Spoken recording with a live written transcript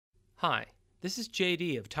Hi, this is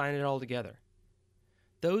JD of Tying It All Together.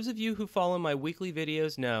 Those of you who follow my weekly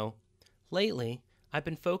videos know, lately I've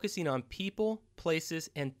been focusing on people, places,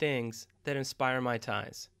 and things that inspire my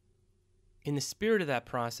ties. In the spirit of that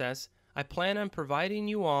process, I plan on providing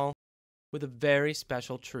you all with a very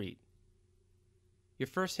special treat. Your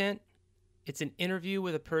first hint? It's an interview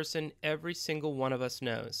with a person every single one of us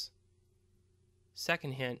knows.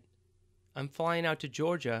 Second hint? I'm flying out to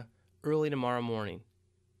Georgia early tomorrow morning,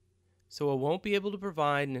 so I won't be able to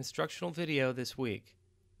provide an instructional video this week.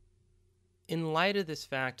 In light of this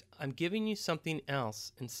fact, I'm giving you something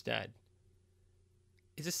else instead.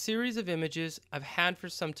 It's a series of images I've had for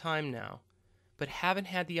some time now, but haven't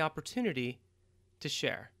had the opportunity to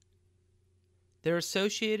share. They're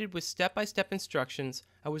associated with step-by-step instructions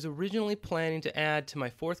I was originally planning to add to my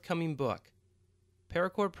forthcoming book,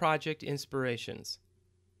 Paracord Project Inspirations.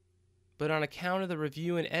 But on account of the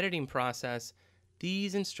review and editing process,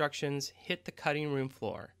 these instructions hit the cutting room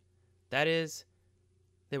floor. That is,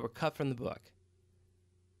 they were cut from the book.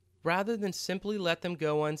 Rather than simply let them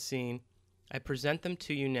go unseen, I present them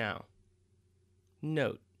to you now.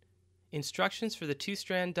 Note, instructions for the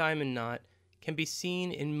two-strand diamond knot can be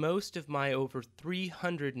seen in most of my over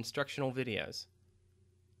 300 instructional videos.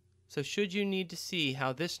 So should you need to see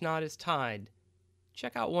how this knot is tied,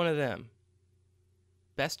 check out one of them.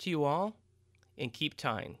 Best to you all, and keep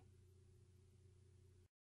tying.